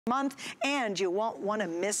month, and you won't want to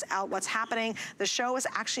miss out what's happening. The show is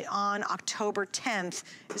actually on October 10th.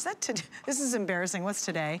 Is that today? This is embarrassing. What's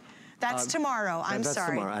today? That's tomorrow. I'm that's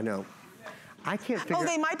sorry. Tomorrow, I know. I can't figure Oh,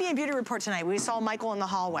 they might be in Beauty Report tonight. We saw Michael in the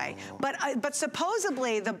hallway. But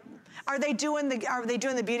supposedly are they doing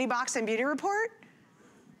the beauty box and Beauty Report?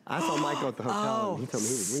 I saw Michael at the hotel, and he told me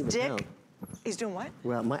he was leaving town. He's doing what?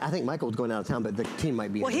 Well, I think Michael was going out of town, but the team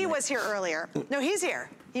might be. Well, he was here earlier. No, he's here.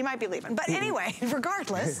 He might be leaving. But anyway,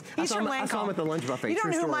 regardless, he's from Lancome. I saw him at the lunch buffet. You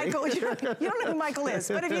don't know who Michael. You don't know who Michael is.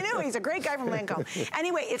 But if you knew, he's a great guy from Lancome.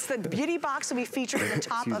 Anyway, it's the beauty box that we featured at the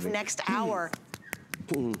top of next hour.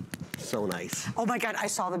 So nice. Oh my God, I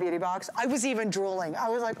saw the beauty box. I was even drooling. I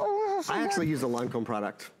was like, oh. So I actually use a Lancome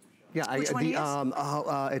product. Yeah, Which one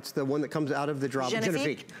it's the one that comes out of the drop.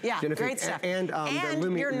 Genifique? Yeah, Genifique. great stuff. And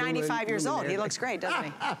you're 95 years old. He looks great, doesn't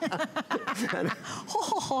he?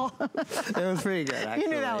 It was pretty good, actually. You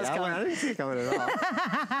knew that was coming. I didn't see it coming at all.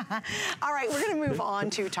 All right, we're gonna move on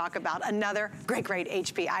to talk about another great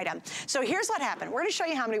HP item. So here's what happened. We're gonna show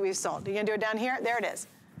you how many we've sold. You gonna do it down here? There it is.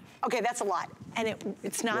 Okay, that's a lot. And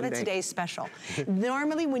it's not a today's special.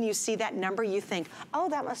 Normally when you see that number, you think, oh,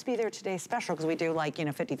 that must be their today's special, because we do like,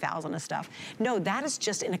 50,000 of stuff. No, that is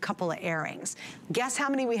just in a couple of airings. Guess how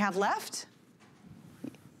many we have left?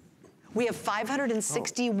 We have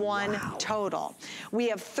 561 total. We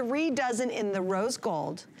have 3 dozen in the rose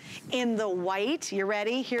gold. In the white, you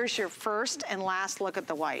ready? Here's your first and last look at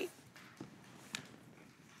the white.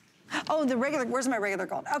 Oh, the regular, where's my regular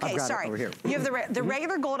gold? Okay, sorry. Over here. You have the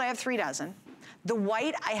regular gold, I have 3 dozen. The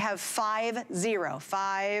white, I have 50.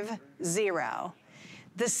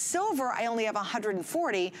 The silver, I only have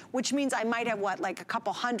 140, which means I might have, like a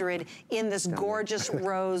couple hundred in this gorgeous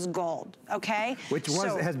rose gold, okay? Which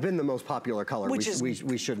has been the most popular color, we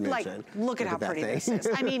should mention. Like, look at how pretty this is.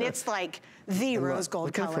 I mean, it's like the rose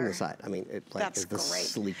gold color. Look from the side. I mean, it's the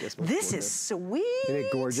sleekest. This is sweet. Isn't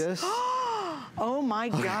it gorgeous? Oh my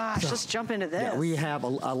gosh, let's jump into this. Yeah, we have a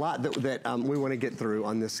lot that we want to get through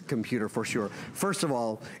on this computer for sure. First of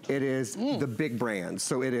all, it is the big brands.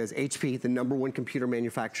 So it is HP, the #1 computer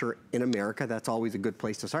manufacturer in America. That's always a good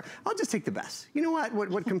place to start. I'll just take the best. You know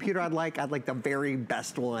what computer I'd like? I'd like the very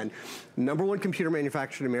best one. #1 computer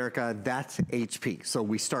manufacturer in America, that's HP. So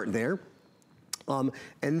we start there. And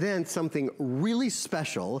then something really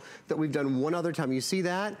special that we've done one other time. You see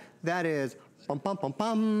that? That is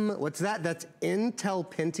what's that? That's Intel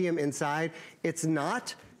Pentium inside. It's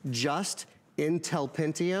not just Intel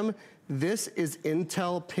Pentium. This is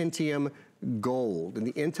Intel Pentium Gold. And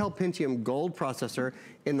the Intel Pentium Gold processor,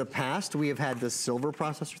 in the past, we have had the silver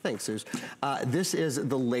processor. Thanks, Suze. This is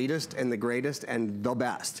the latest and the greatest and the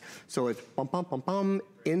best. So it's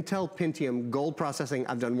Intel Pentium Gold processing.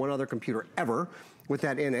 I've done one other computer ever with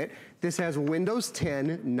that in it. This has Windows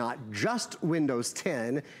 10, not just Windows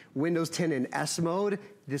 10, Windows 10 in S mode.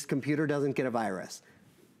 This computer doesn't get a virus.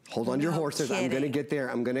 Hold on to your horses, I'm gonna get there,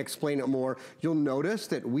 I'm gonna explain it more. You'll notice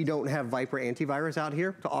that we don't have Viper antivirus out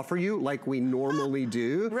here to offer you like we normally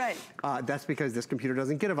do. Right. That's because this computer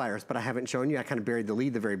doesn't get a virus, but I haven't shown you, I kind of buried the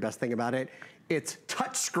lead. The very best thing about it, it's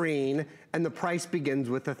touchscreen and the price begins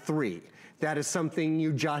with a 3. That is something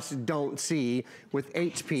you just don't see with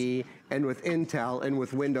HP and with Intel and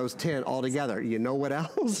with Windows 10 all together. You know what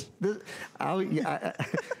else?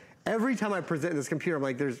 Every time I present this computer, I'm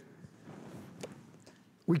like,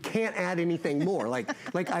 we can't add anything more.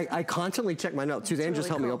 I constantly check my notes. Suzanne just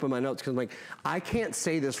helped me open my notes because I'm like, I can't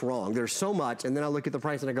say this wrong. There's so much. And then I look at the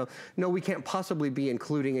price and I go, no, we can't possibly be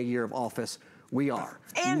including a year of Office. We are.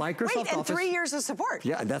 And Microsoft Office, 3 years of support.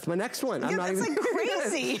 Yeah, that's my next one. I'm not even like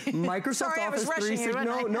crazy. Microsoft Office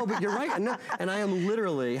 365. No, but you're right. And I am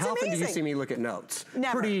literally, how often do you see me look at notes?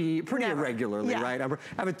 Never. Pretty irregularly, right? I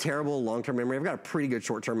have a terrible long-term memory. I've got a pretty good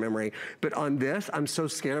short-term memory. But on this, I'm so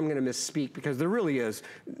scared I'm gonna misspeak because there really is,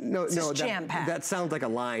 that sounds like a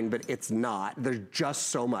line, but it's not. There's just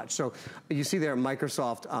so much. So you see there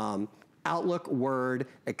Microsoft, Outlook, Word,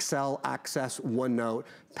 Excel, Access, OneNote,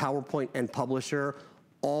 PowerPoint, and Publisher,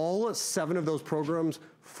 all 7 of those programs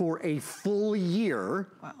for a full year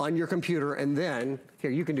on your computer, and then,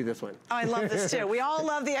 here, you can do this one. Oh, I love this too. We all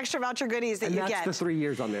love the extra voucher goodies that you get. And that's the 3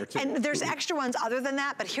 years on there too. And there's extra ones other than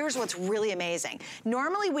that, but here's what's really amazing.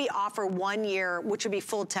 Normally we offer 1 year, which would be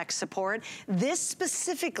full tech support. This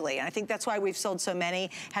specifically, and I think that's why we've sold so many,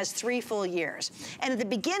 has 3 full years. And at the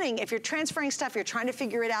beginning, if you're transferring stuff, you're trying to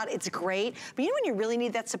figure it out, it's great. But you know when you really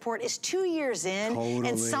need that support is 2 years in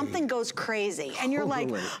and something goes crazy. And you're like,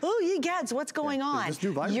 oh, ye gads, what's going on? This new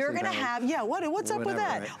viruses you're gonna down. have, yeah, what's up with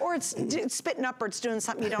that? Right. Or it's spitting up, or it's doing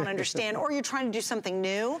something you don't understand, or you're trying to do something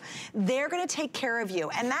new. They're gonna take care of you.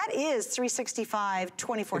 And that is 365,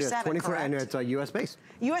 24/7, correct? And it's US based.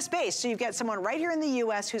 US based, so you've got someone right here in the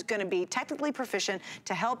US who's gonna be technically proficient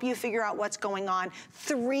to help you figure out what's going on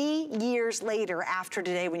 3 years later after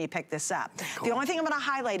today when you pick this up. Cool. The only thing I'm gonna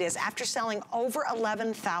highlight is after selling over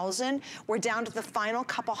 11,000, we're down to the final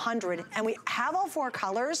couple hundred, and we have all 4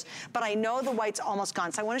 colors, but I know the white's almost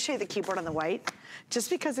gone. So I wanna show you the keyboard on the white, just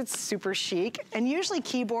because it's super chic. And usually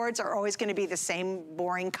keyboards are always gonna be the same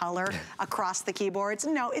boring color across the keyboards.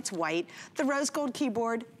 No, it's white. The rose gold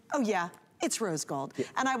keyboard, oh yeah, it's rose gold. Yeah.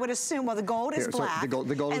 And I would assume, well, the gold is black. So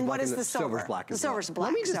the gold is and black, what is and the silver? Silver's black. The silver's black.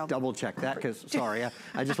 Let me just double check that, because sorry,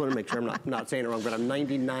 I just want to make sure I'm not saying it wrong, but I'm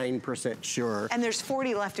 99% sure. And there's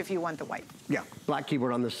 40 left if you want the white. Yeah, black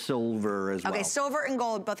keyboard on the silver as well. Okay, silver and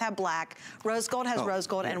gold both have black. Rose gold has rose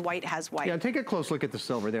gold, and white has white. Yeah, take a close look at the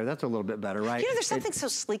silver there. That's a little bit better, right? You know, there's something so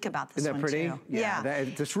sleek about this one, too. Isn't that pretty? Yeah.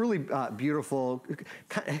 It's really beautiful.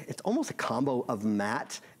 It's almost a combo of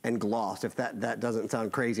matte and gloss, if that doesn't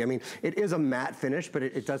sound crazy. I mean, it is a matte finish, but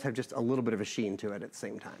it does have just a little bit of a sheen to it at the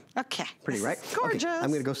same time. Okay. Pretty, right? Gorgeous. Okay, I'm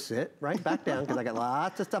gonna go sit right back down, because I got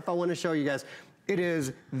lots of stuff I want to show you guys. It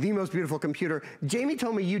is the most beautiful computer. Jamie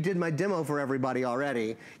told me you did my demo for everybody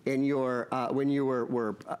already in your, when you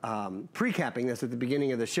were pre-capping this at the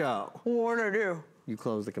beginning of the show. What did I do? You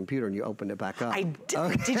closed the computer and you opened it back up. I did.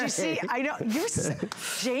 Okay. Did you see? I know.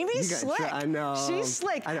 Jamie's slick. I know. She's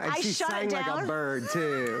slick. I she shut sang it down. Like a bird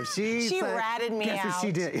too. She ratted me out. Guess what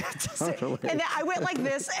she did? Yeah, totally. And then I went like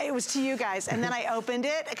this. It was to you guys, and then I opened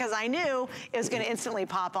it because I knew it was going to instantly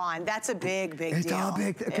pop on. That's a big deal. It's all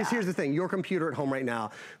big. Because here's the thing: your computer at home right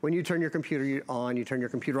now, when you turn your computer on, you turn your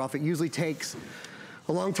computer off. It usually takes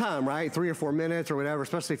a long time, right? 3 or 4 minutes or whatever.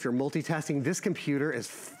 Especially if you're multitasking. This computer is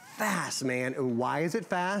fast, man. And why is it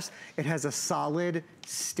fast? It has a solid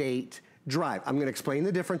state drive. I'm gonna explain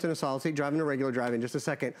the difference in a solid state drive and a regular drive in just a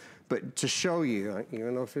second, but to show you,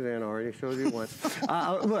 even though Suzanne already showed you once,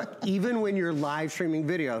 look, even when you're live streaming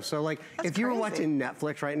video, so like if you were watching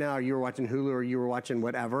Netflix right now, or you were watching Hulu, or you were watching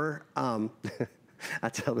whatever, I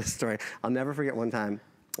tell this story. I'll never forget one time,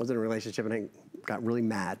 I was in a relationship and I got really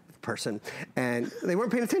mad with the person, and they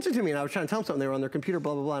weren't paying attention to me, and I was trying to tell them something, they were on their computer,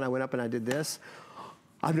 blah, blah, blah, and I went up and I did this.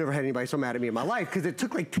 I've never had anybody so mad at me in my life, because it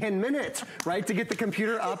took like 10 minutes, right, to get the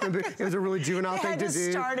computer up, and it was a really juvenile thing to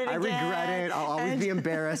do. I regret it, I'll always be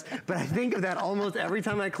embarrassed, but I think of that almost every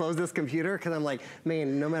time I close this computer, because I'm like,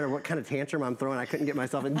 man, no matter what kind of tantrum I'm throwing, I couldn't get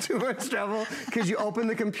myself in too much trouble, because you open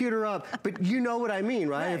the computer up, but you know what I mean,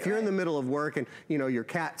 right? If you're in the middle of work and, you know, your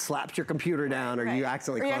cat slaps your computer down, or you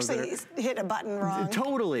accidentally close it. Or you actually hit a button wrong.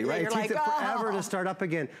 Totally, right? It takes like, it forever to start up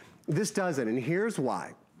again. This doesn't, and here's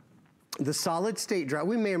why. The solid state drive,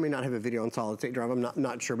 we may or may not have a video on solid state drive, I'm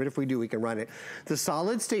not sure, but if we do, we can run it. The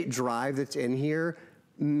solid state drive that's in here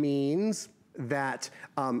means that,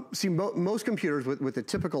 see, most computers with a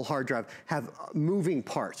typical hard drive have moving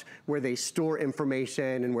parts where they store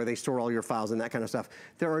information and where they store all your files and that kind of stuff.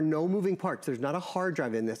 There are no moving parts. There's not a hard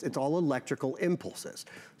drive in this. It's all electrical impulses.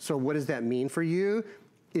 So what does that mean for you?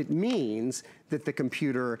 It means that the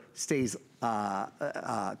computer stays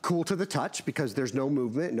cool to the touch, because there's no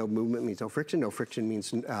movement. No movement means no friction. No friction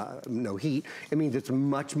means no heat. It means it's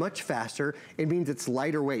much faster. It means it's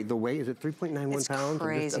lighter weight. The weight, is it 3.91 pounds?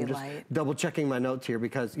 Crazy I'm just light. Double checking my notes here,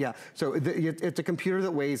 because yeah. So it's a computer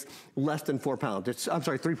that weighs less than 4 pounds. I'm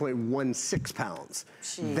sorry, 3.16 pounds.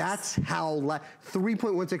 Jeez. That's how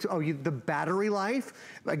 3.16. Oh, the battery life,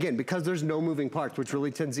 again, because there's no moving parts, which really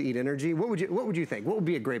tends to eat energy. What would you think? What would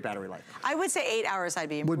be a great battery life? I would say 8 hours. I'd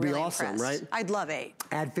be really awesome, impressed. Right? I'd love 8.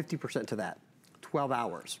 Add 50% to that. 12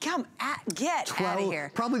 hours. Get out of here.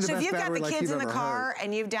 Probably the best battery life you've ever heard. So if you've got the kids in the car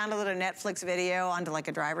and you've downloaded a Netflix video onto like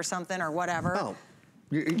a drive or something or whatever,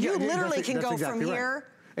 you literally can go from here.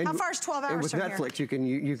 And how far is 12 hours with from Netflix, here?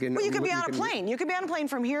 you can. Well, you could be on a plane. You could be on a plane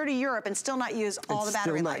from here to Europe and still not use all the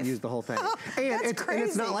battery life. Still not use the whole thing. And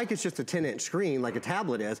it's not like it's just a 10-inch screen like a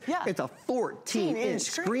tablet is. Yeah. It's a 14-inch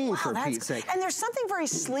screen, for Pete's sake. And there's something very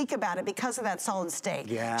sleek about it because of that solid state.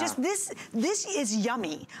 Yeah. Just this is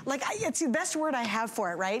yummy. Like, it's the best word I have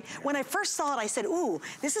for it, right? When I first saw it, I said, ooh,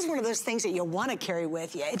 this is one of those things that you want to carry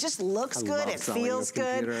with you. It just looks good. It feels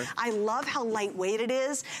good. I love how lightweight it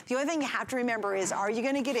is. The only thing you have to remember is, are you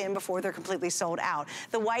going to get in before they're completely sold out?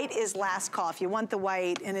 The white is last call. If you want the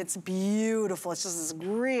white, and it's beautiful. It's just this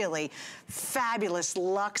really fabulous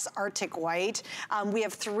luxe Arctic white. We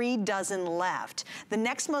have 3 dozen left. The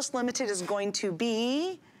next most limited is going to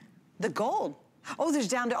be the gold. Oh, there's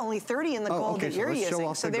down to only 30 in the gold that you're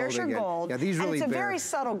using. So there's your gold. Yeah, these really and it's a very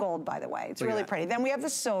subtle gold, by the way. It's really pretty. Then we have the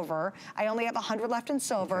silver. I only have 100 left in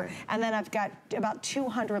silver. Okay. And then I've got about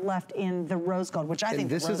 200 left in the rose gold, which I think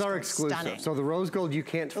this is our exclusive. Stunning. So the rose gold you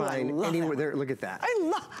can't find anywhere. There, look at that.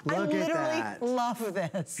 I literally love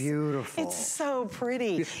this. Beautiful. It's so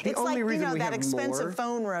pretty. It's like, you know, that expensive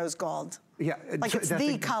phone rose gold. Yeah, like it's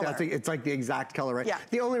the color. It's like the exact color, right? Yeah.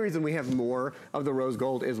 The only reason we have more of the rose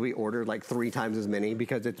gold is we ordered like 3 times as many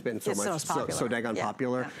because it's been so daggone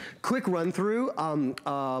popular. Yeah. Quick run through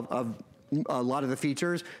of a lot of the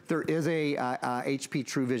features. There is a HP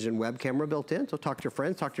True Vision web camera built in, so talk to your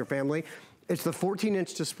friends, talk to your family. It's the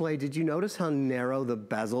 14-inch display. Did you notice how narrow the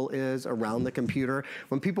bezel is around the computer?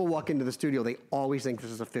 When people walk into the studio, they always think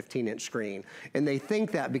this is a 15-inch screen. And they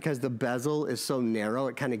think that because the bezel is so narrow,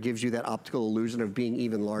 it kind of gives you that optical illusion of being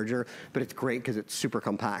even larger, but it's great because it's super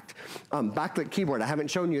compact. Backlit keyboard, I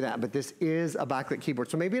haven't shown you that, but this is a backlit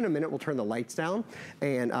keyboard. So maybe in a minute, we'll turn the lights down.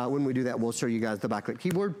 And when we do that, we'll show you guys the backlit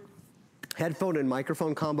keyboard. Headphone and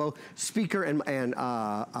microphone combo, speaker and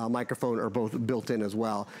microphone are both built in as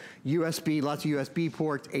well. USB, lots of USB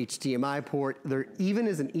ports, HDMI port. There even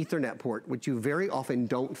is an Ethernet port, which you very often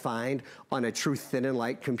don't find on a true thin and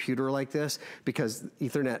light computer like this because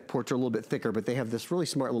Ethernet ports are a little bit thicker, but they have this really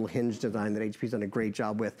smart little hinge design that HP's done a great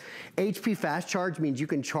job with. HP Fast Charge means you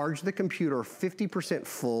can charge the computer 50%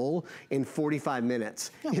 full in 45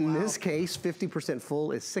 minutes. In this case, 50%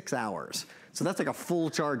 full is 6 hours. So that's like a full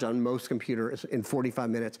charge on most computers in 45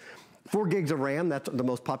 minutes. 4 gigs of RAM, that's the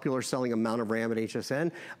most popular selling amount of RAM at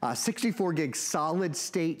HSN. 64 gig solid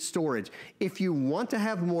state storage. If you want to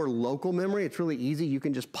have more local memory, it's really easy. You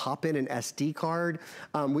can just pop in an SD card.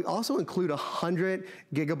 We also include 100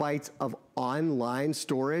 gigabytes of online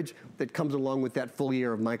storage that comes along with that full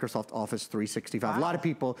year of Microsoft Office 365. Wow. A lot of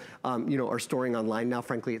people, you know, are storing online now.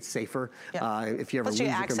 Frankly, it's safer. If you ever lose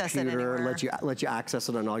your computer, let you access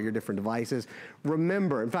it on all your different devices.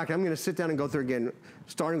 Remember, in fact, I'm going to sit down and go through again,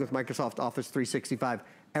 starting with Microsoft Office 365,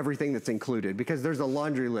 everything that's included, because there's a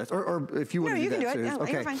laundry list. Or if you want to do that, Suze,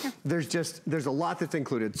 okay. There's a lot that's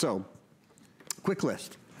included. So, quick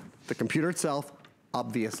list. The computer itself,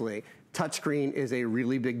 obviously. Touchscreen is a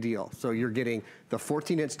really big deal. So you're getting the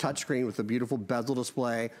 14-inch touchscreen with the beautiful bezel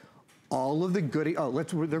display, all of the goodies. Oh,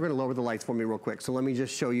 they're gonna lower the lights for me real quick. So let me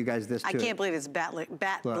just show you guys this too. I can't believe it's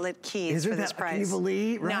backlit keys for this price. Can you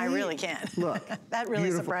believe, right? No, I really can't. Look. That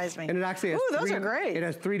really surprised me. And it actually has those are great. It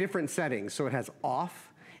has 3 different settings. So it has off,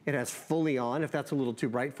 it has fully on. If that's a little too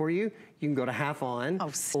bright for you, you can go to half on. Oh,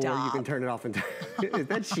 stop. Or you can turn it off and is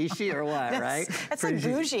that shishi or what, right? That's like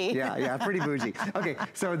bougie. Yeah, pretty bougie. Okay,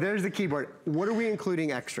 so there's the keyboard. What are we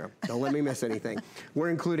including extra? Don't let me miss anything.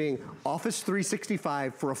 We're including Office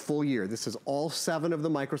 365 for a full year. This is all 7 of the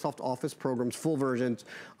Microsoft Office programs, full versions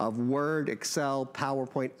of Word, Excel,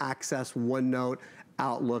 PowerPoint, Access, OneNote,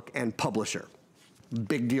 Outlook, and Publisher.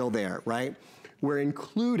 Big deal there, right? We're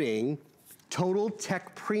including Total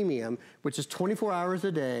Tech Premium, which is 24 hours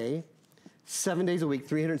a day, 7 days a week,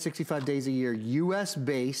 365 days a year,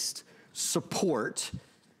 US-based support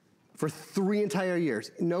for 3 entire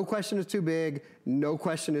years. No question is too big, no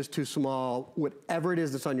question is too small, whatever it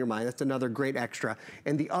is that's on your mind, that's another great extra.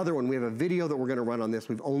 And the other one, we have a video that we're gonna run on this,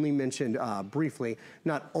 we've only mentioned briefly.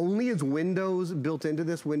 Not only is Windows built into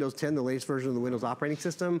this, Windows 10, the latest version of the Windows operating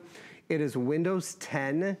system, it is Windows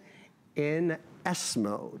 10 in S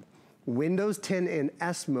mode. Windows 10 in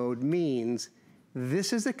S mode means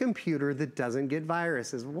this is a computer that doesn't get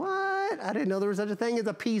viruses. What? I didn't know there was such a thing as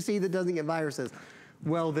a PC that doesn't get viruses.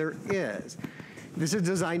 Well, there is. This is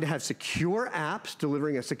designed to have secure apps,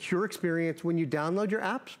 delivering a secure experience when you download your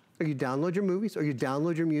apps, or you download your movies, or you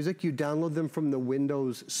download your music, you download them from the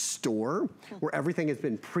Windows Store, where everything has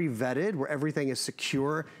been pre-vetted, where everything is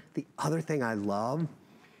secure. The other thing I love,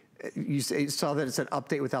 you saw that it said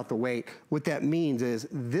update without the wait. What that means is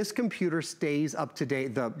this computer stays up to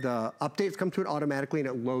date. The updates come to it automatically and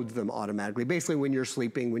it loads them automatically. Basically when you're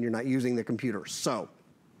sleeping, when you're not using the computer. So,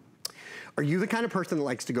 are you the kind of person that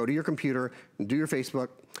likes to go to your computer and do your Facebook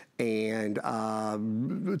and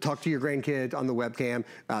talk to your grandkids on the webcam,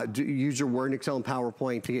 use your Word and Excel and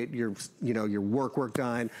PowerPoint to get your, your work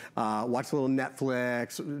done, watch a little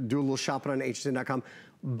Netflix, do a little shopping on hsn.com,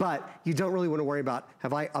 but you don't really want to worry about,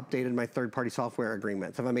 have I updated my third-party software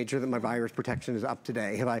agreements? Have I made sure that my virus protection is up to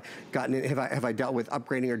date? Have I gotten it, have I dealt with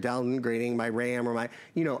upgrading or downgrading my RAM or my,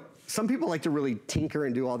 some people like to really tinker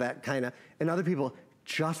and do all that kind of, and other people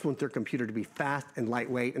just want their computer to be fast and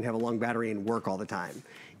lightweight and have a long battery and work all the time.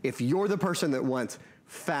 If you're the person that wants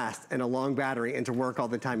fast and a long battery and to work all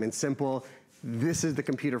the time and simple, this is the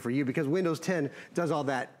computer for you, because Windows 10 does all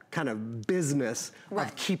that kind of business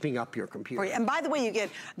of keeping up your computer. And by the way, you get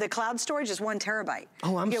the cloud storage is 1 terabyte.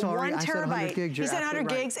 Oh, I'm sorry. 1 terabyte. I said 100 gigs. You said 100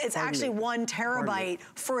 gigs. It's actually 1 terabyte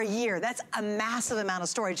for a year. That's a massive amount of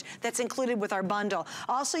storage that's included with our bundle.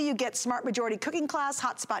 Also, you get Smart Majority Cooking Class,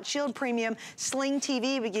 Hotspot Shield Premium, Sling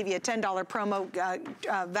TV. We give you a $10 promo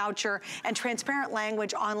voucher, and Transparent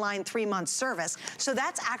Language online 3-month service. So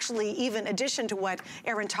that's actually even addition to what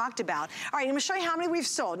Erin talked about. All right, I'm gonna show you how many we've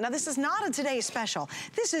sold. Now, this is not a Today Special.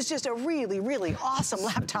 This is just a really, really awesome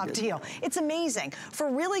laptop deal. It's amazing. For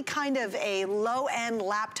really kind of a low-end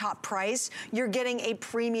laptop price, you're getting a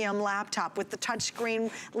premium laptop with the touchscreen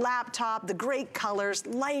laptop, the great colors,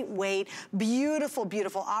 lightweight, beautiful,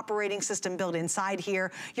 beautiful operating system built inside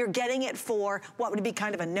here. You're getting it for what would be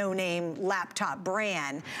kind of a no-name laptop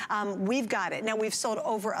brand. We've got it. Now, we've sold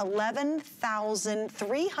over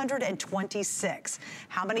 11,326.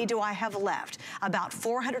 How many do I have left? About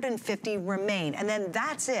 450 remain, and then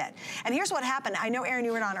that's it. And here's what happened. I know, Erin,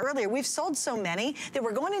 you were on earlier. We've sold so many that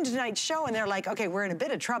we're going into tonight's show, and they're like, okay, we're in a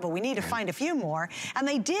bit of trouble. We need to find a few more. And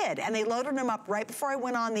they did, and they loaded them up right before I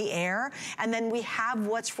went on the air, and then we have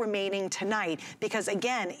what's remaining tonight, because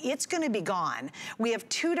again, it's gonna be gone. We have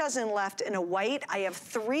 2 dozen left in a white. I have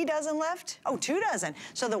 3 dozen left. Oh, 2 dozen.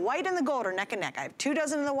 So the white and the gold are neck and neck. I have 2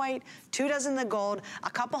 dozen in the white, 2 dozen in the gold, a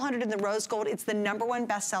couple hundred in the rose gold. It's the #1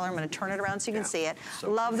 bestseller. I'm gonna turn it around so you can see it. So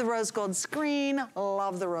love the rose gold screen,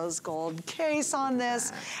 love the rose gold case on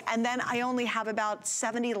this. And then I only have about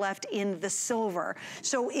 70 left in the silver.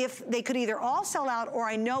 So if they could either all sell out, or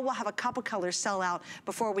I know we'll have a couple colors sell out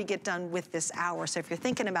before we get done with this hour. So if you're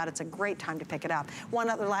thinking about it, it's a great time to pick it up. One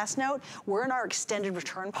other last note, we're in our extended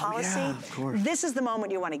return policy. Oh, yeah, of course. This is the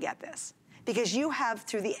moment you want to get this, because you have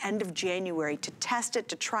through the end of January to test it,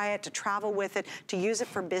 to try it, to travel with it, to use it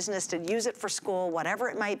for business, to use it for school, whatever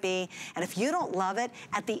it might be. And if you don't love it,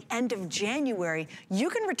 at the end of January, you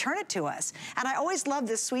can return it to us. And I always love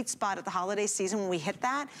this sweet spot at the holiday season when we hit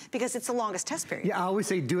that, because it's the longest test period. Yeah, I always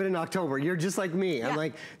say do it in October. You're just like me. I'm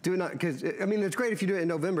like, do it not, because I mean, it's great if you do it in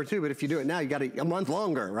November too, but if you do it now, you got a month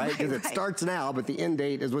longer, right? Because it starts now, but the end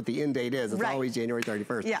date is what the end date is. It's always January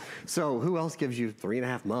 31st. Yeah. So who else gives you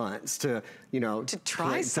 3.5 months to, you know, to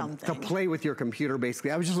try something. To play with your computer,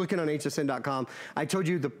 basically. I was just looking on hsn.com. I told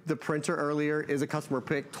you the printer earlier is a customer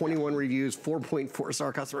pick, 21 reviews, 4.4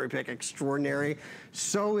 star customer pick, extraordinary.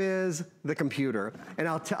 So is the computer. And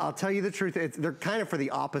I'll tell you the truth, they're kind of for the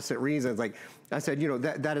opposite reasons. Like I said, you know,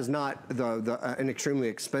 that is not an extremely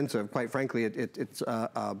expensive, quite frankly, it's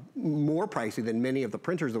more pricey than many of the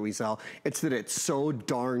printers that we sell. It's that it's so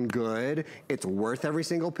darn good, it's worth every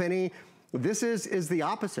single penny. This is the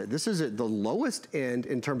opposite. This is at the lowest end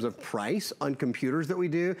in terms of price on computers that we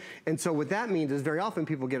do. And so what that means is very often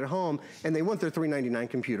people get at home and they want their $399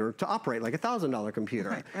 computer to operate like a $1,000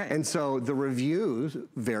 computer. And so the reviews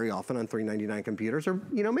very often on $399 computers are,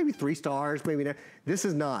 you know, maybe 3 stars, maybe not. This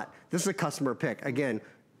is not. This is a customer pick. Again,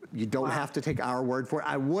 you don't have to take our word for it.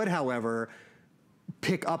 I would, however,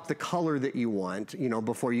 pick up the color that you want, you know,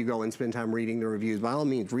 before you go and spend time reading the reviews. By all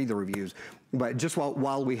means, read the reviews. But just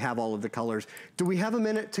while we have all of the colors, do we have a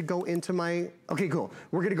minute to go into my, okay, cool.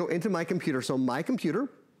 We're gonna go into my computer. So my computer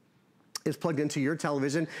is plugged into your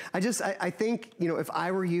television. I think, you know, if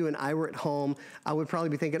I were you and I were at home, I would probably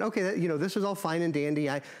be thinking, okay, you know, this is all fine and dandy.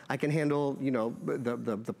 I can handle, you know,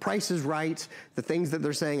 the price is right, the things that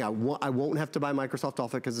they're saying. I won't have to buy Microsoft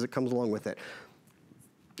Office because it comes along with it.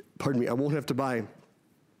 Pardon me, I won't have to buy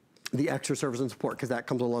the extra service and support because that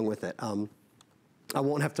comes along with it. I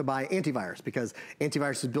won't have to buy antivirus because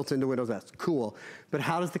antivirus is built into Windows 10. Cool. But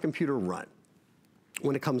how does the computer run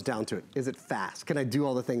when it comes down to it? Is it fast? Can I do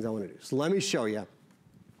all the things I want to do? So let me show you.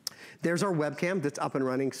 There's our webcam that's up and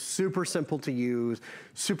running, super simple to use,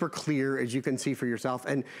 super clear, as you can see for yourself.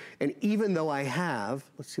 And even though I have,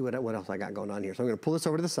 let's see what else I got going on here. So I'm going to pull this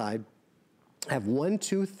over to the side. I have 1,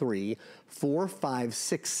 2, 3, 4, 5,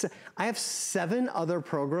 6, I have 7 other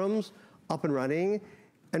programs up and running.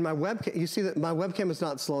 And my webcam, you see that my webcam is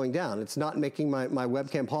not slowing down. It's not making my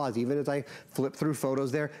webcam pause, even as I flip through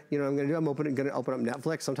photos there. You know what I'm gonna do? I'm gonna open up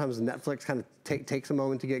Netflix. Sometimes Netflix kind of takes a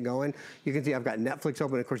moment to get going. You can see I've got Netflix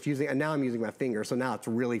open, of course, and now I'm using my finger, so now it's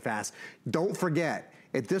really fast. Don't forget,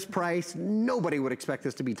 at this price, nobody would expect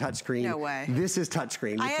this to be touchscreen. No way. This is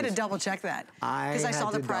touchscreen. I had to double check that. Because I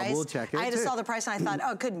saw the price. I had to saw the price and I thought,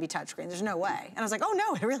 oh, it couldn't be touchscreen. There's no way. And I was like, oh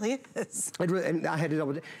no, it really is. And I had to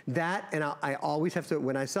double check that, and I always have to,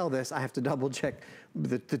 when I sell this, I have to double check.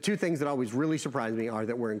 The 2 things that always really surprise me are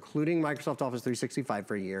that we're including Microsoft Office 365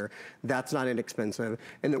 for a year. That's not inexpensive.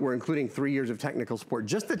 And that we're including 3 years of technical support.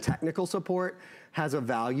 Just the technical support has a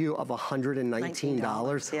value of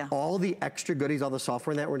 $119. Yeah. All the extra goodies, all the software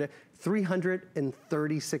software in that, we're doing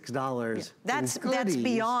 $336. That's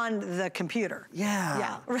beyond the computer.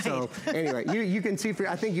 Yeah, right. So anyway, you can see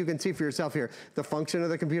I think you can see for yourself here the function of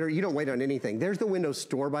the computer. You don't wait on anything. There's the Windows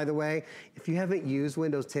Store, by the way. If you haven't used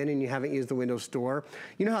Windows 10 and you haven't used the Windows Store,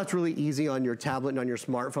 you know how it's really easy on your tablet and on your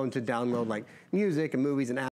smartphone to download like music and movies and apps.